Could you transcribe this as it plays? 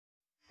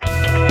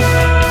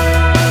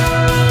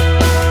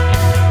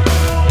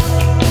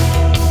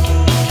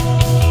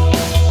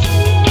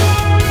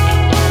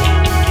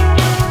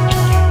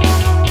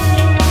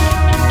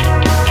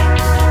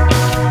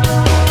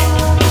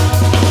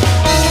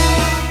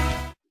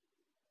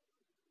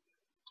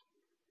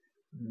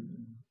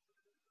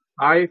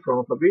Hi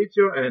from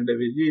Fabrizio, and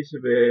this is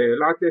the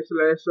latest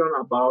lesson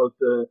about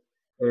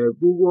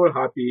Google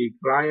Happy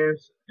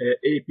Clients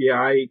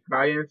API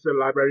Clients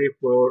Library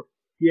for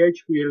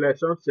PHP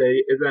lesson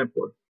say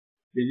example.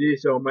 This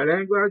is on my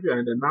language,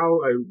 and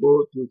now I will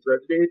go to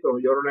translate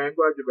on your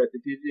language, but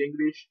it is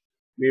English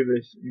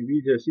with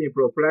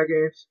simple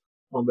plugins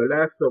on the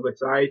left of the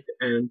site,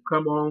 and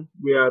come on,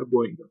 we are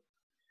going.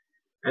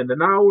 And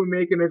now we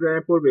make an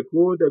example. The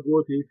code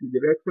goes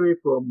directly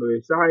from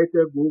the site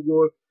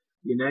Google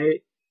in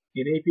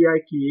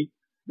API key,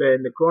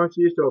 then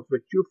consists of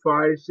two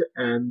files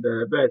and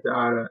that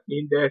are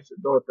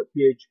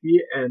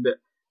index.php and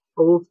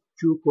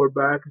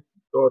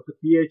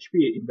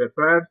auth2callback.php. In the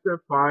first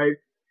file,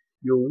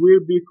 you will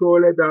be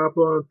called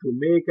upon to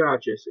make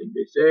access. In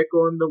the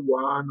second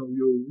one,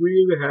 you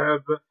will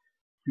have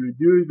to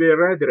do the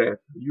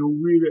redirect. You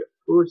will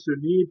also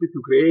need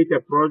to create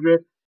a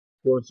project.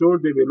 Console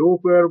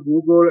developer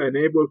Google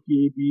enable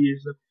key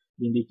is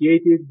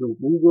indicated to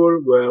Google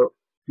where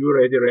to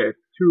redirect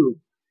to,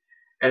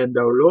 and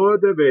download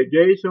the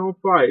JSON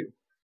file.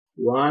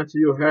 Once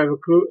you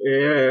have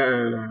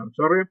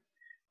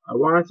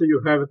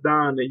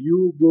done,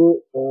 you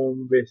go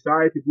on the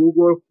site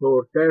Google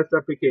for test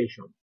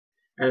application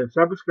and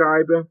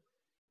subscribe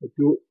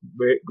to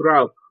the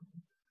group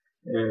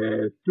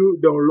to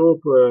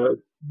download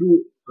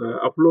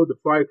upload the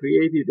file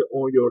created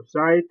on your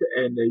site,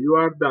 and you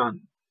are done.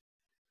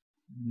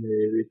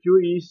 The two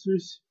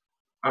issues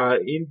are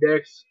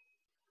index.php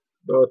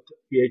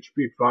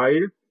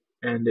file,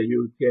 and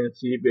you can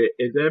see the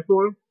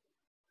example,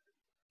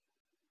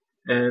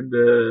 and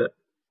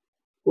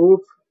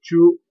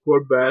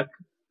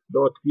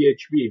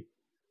auth2callback.php.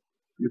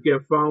 You can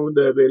find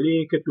the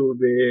link to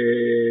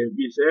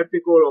this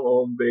article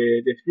on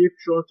the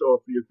descriptions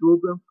of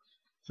YouTube,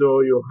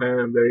 so you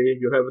have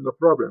no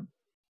problem.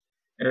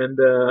 And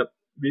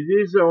this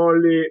is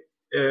only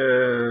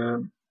a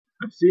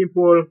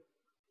simple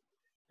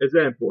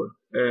example.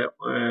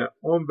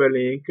 On the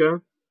link,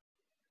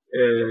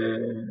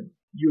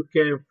 you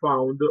can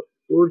find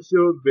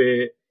also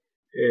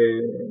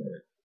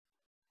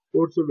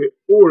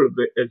all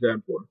the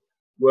example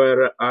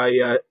where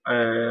I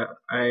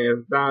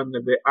have done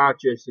the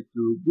access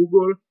to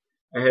Google.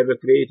 I have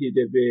created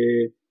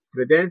the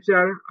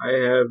credential. I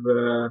have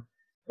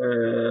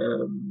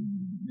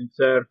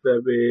insert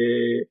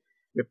the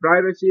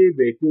privacy,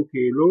 the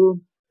cookie law,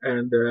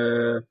 and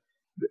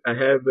I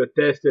have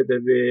tested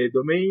the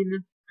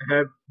domain. I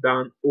have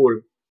done all.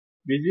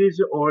 This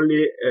is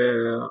only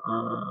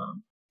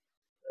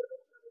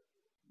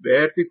the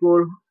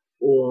article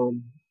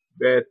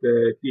that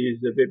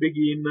is the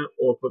beginning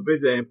of the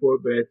example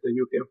that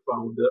you can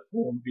find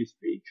on this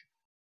page.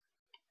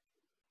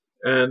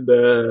 And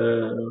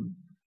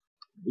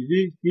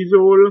this is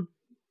all.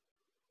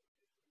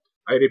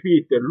 I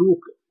repeat,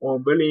 look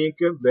on the link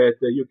that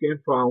you can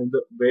find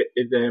the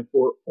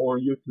example on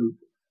YouTube.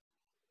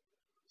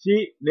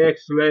 See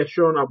next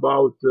lesson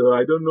about,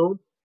 I don't know,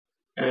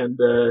 and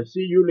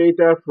see you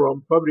later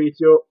from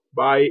Fabrizio.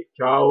 Bye,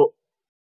 ciao.